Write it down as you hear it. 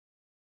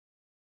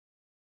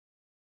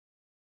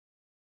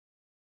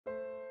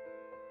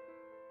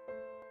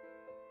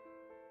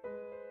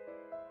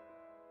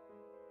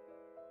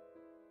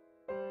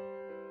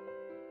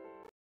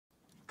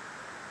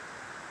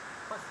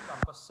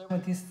Example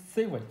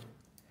 77.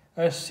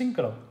 A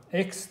single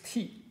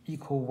xt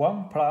equal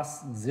 1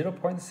 plus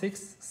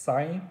 0.6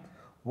 sine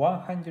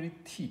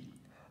 100t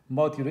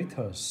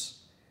modulators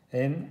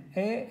and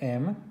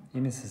AM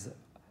means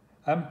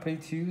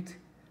amplitude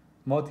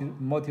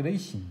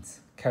modulations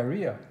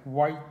carrier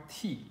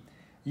yt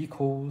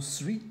equals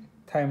 3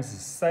 times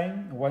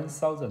sine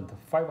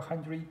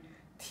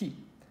 1500t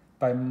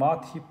by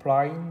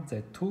multiplying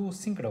the two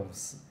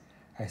signals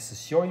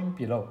as shown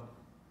below.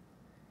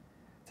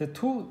 The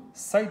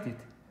two-sided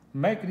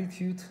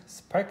magnitude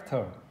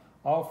spectrum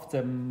of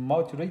the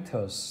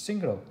modulator's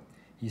signal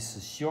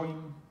is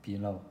shown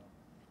below.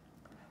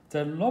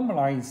 The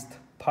normalized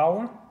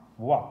power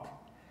watt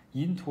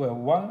into a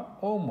 1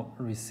 ohm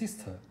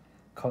resistor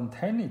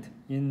contained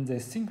in the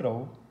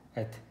signal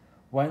at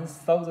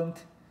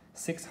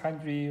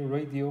 1600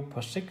 radio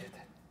per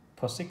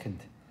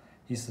second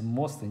is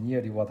most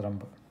nearly what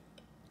number?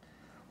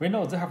 We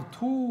know they have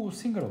two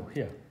signals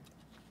here.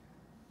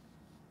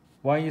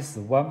 One is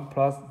 1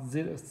 plus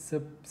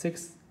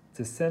 0.6,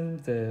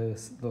 the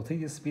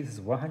rotating speed is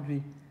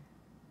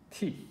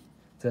 100t.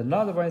 The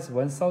another one is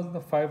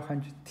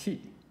 1500t.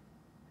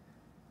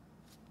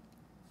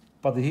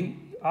 But he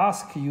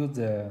asks you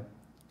the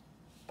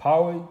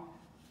power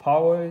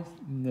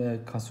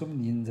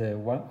consumed in the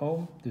 1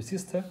 ohm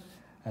resistor,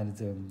 and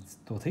the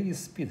rotating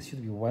speed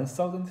should be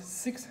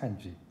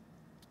 1600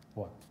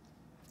 watt.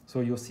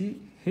 So you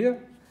see here,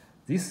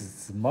 this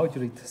is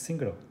modulated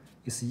signal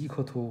is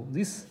equal to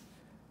this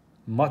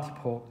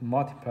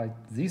multiply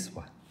this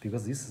one,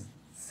 because this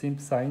same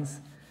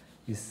signs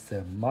is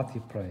the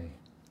multiplier.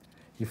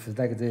 If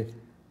like the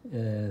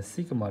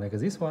sigma like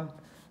this one,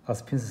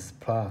 as pins is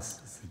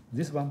plus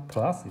this one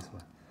plus this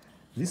one.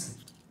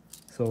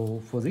 So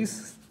for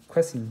this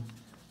question,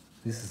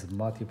 this is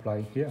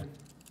multiply here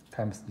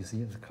times, you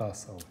see the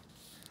class over.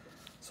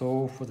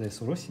 So for the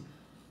solution,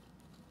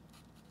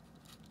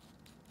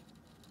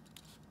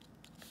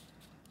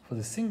 for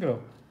the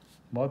single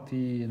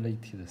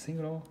modulated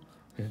signal,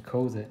 we can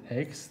call the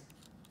xt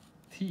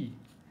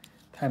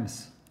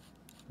times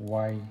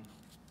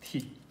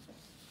yt.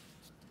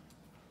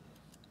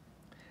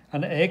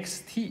 And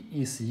xt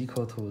is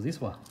equal to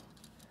this one,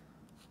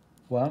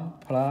 1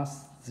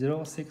 plus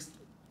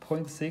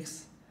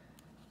 0.6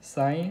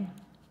 sine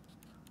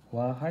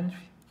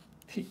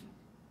 100t.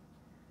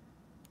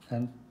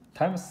 And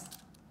times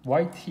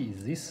yt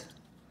is this,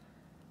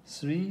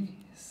 3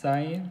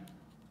 sine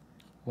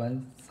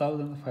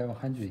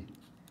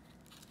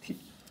 1500t.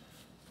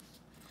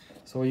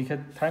 So you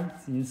can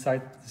times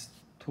inside this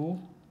 2.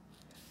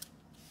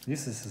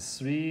 This is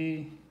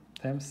 3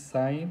 times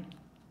sine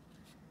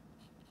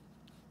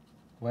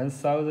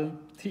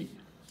 1000t,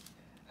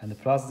 and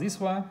plus this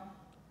one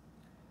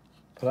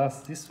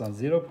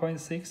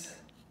 0.6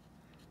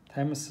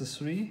 times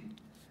 3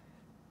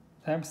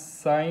 times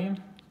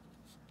sine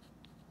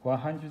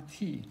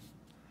 100t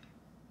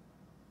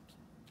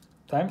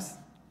times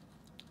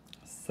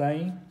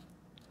sine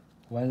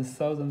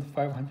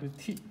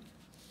 1500t.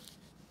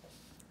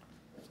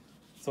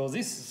 So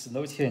this is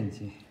no change.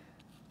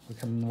 We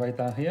can write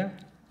down here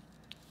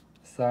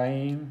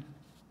sine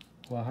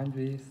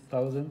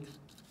 100,000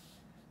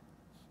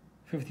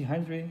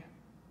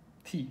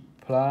 1500t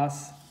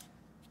plus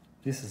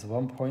this is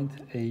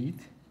 1.8.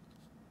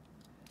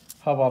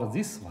 How about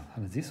this one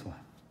and this one?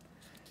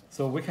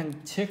 So we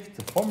can check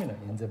the formula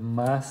in the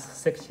math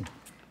section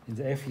in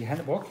the FE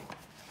handbook.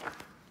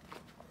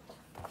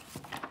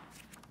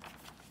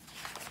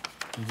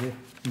 In the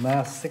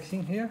math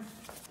section here,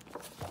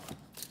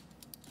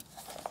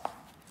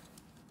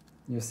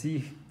 you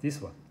see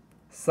this one,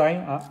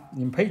 sine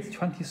in page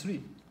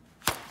 23.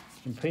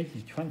 In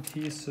page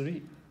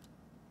 23,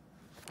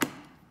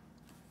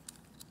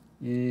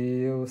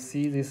 you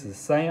see this is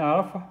sine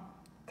alpha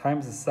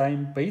times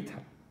sine beta,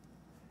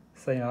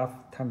 sine alpha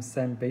times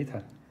sine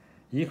beta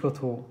equal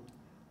to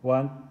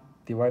 1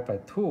 divided by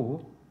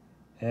 2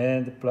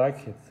 and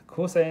bracket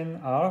cosine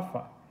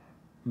alpha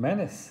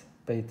minus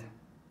beta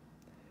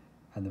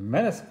and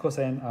minus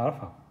cosine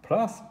alpha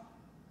plus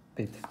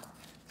beta.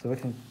 So we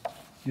can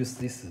use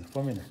this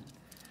formula.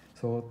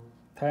 So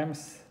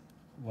times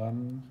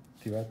 1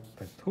 divided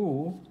by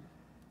 2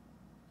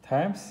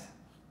 times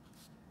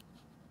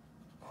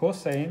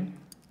cosine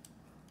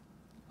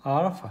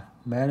alpha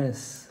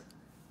minus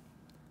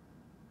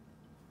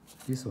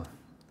this one.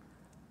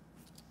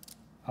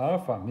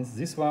 Alpha means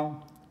this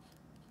one,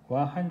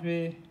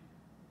 100.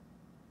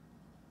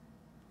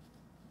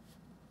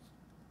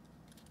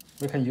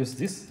 We can use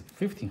this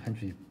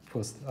 1500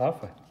 plus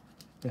alpha.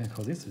 We can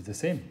call this the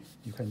same.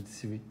 You can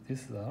see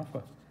this is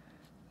alpha,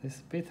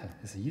 this beta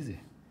is easy.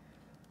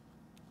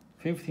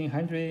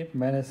 1500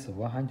 minus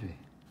 100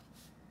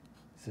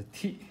 is a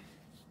t,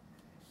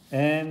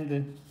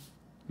 and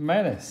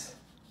minus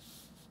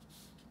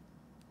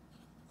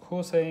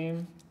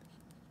cosine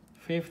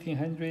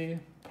 1500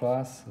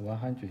 plus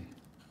 100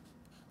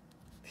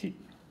 t.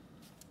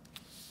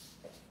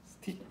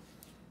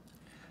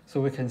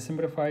 So we can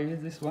simplify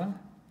this one,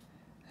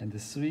 and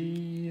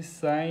 3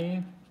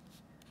 sine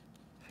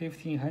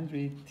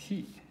 1500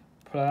 t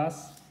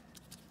plus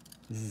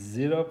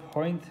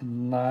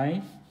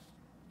 0.9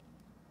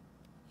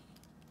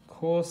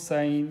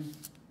 cosine,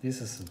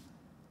 this is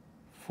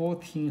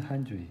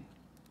 1400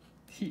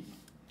 t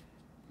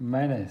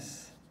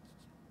minus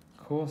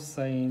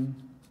cosine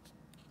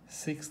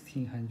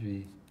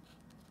 1600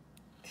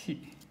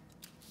 t.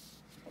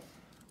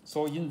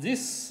 So in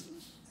this,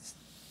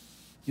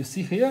 you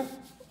see here,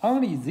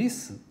 only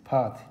this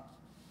part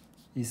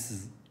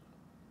is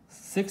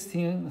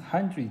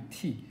 1600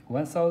 t,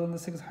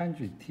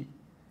 1600 t.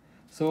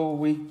 So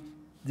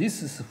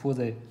this is for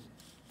the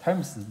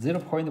times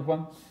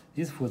 0.1,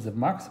 this is for the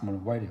maximum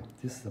value.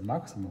 This is the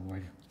maximum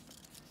value.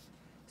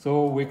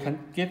 So we can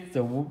get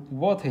the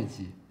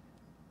voltage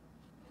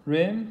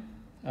Rem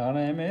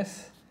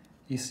RMS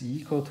is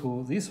equal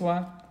to this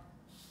one,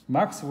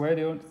 max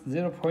value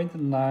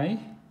 0.9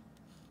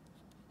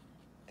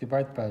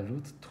 divided by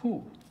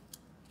 √2.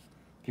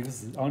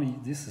 Because only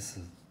this is,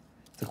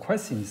 the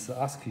question is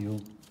ask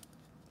you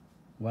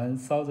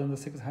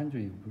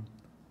 1600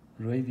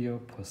 radial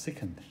per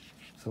second.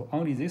 So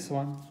only this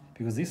one,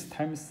 because this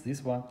times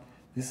this one,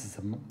 this is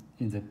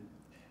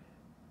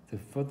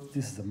this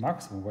is the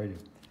maximum value.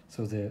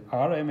 So the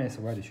RMS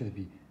value should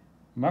be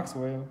max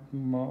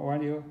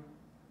value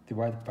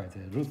divided by the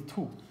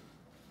 √2.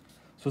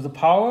 So the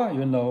power,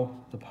 you know,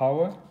 the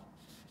power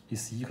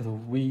is equal to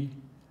V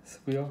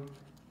squared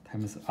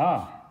times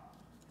R.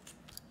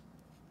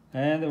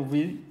 And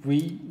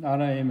V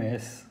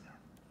RMS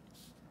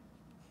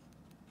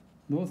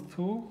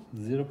 √2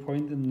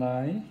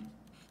 0.9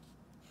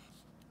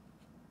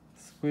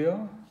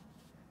 square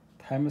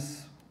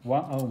times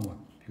 1 ohm,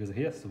 because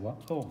here's 1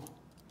 ohm.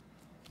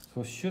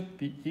 So should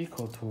be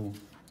equal to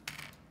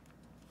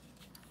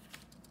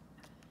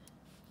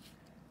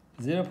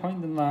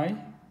 0.9,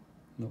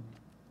 no,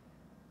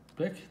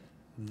 bracket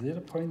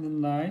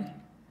 0.9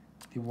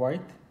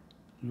 divide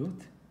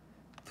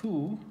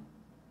 √2,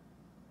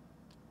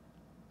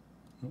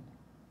 no,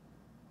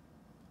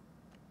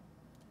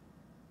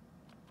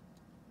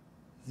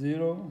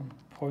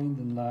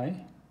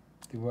 0.9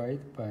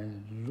 divided by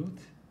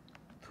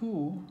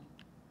 √2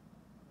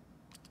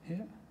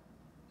 here,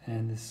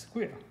 and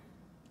square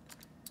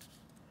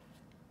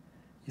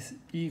is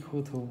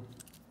equal to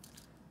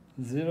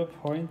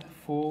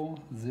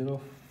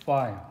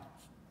 0.405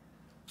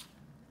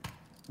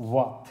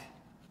 watt.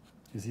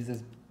 You see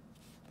this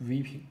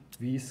V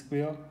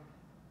squared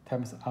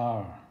times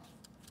R.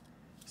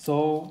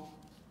 So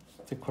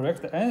the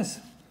correct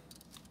answer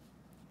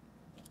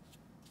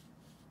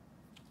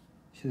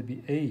should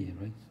be A,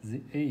 right?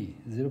 The A,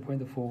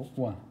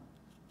 0.41.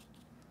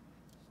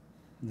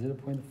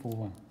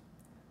 0.41.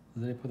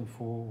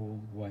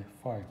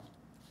 0.415.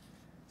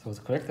 So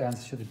the correct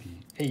answer should be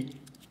A.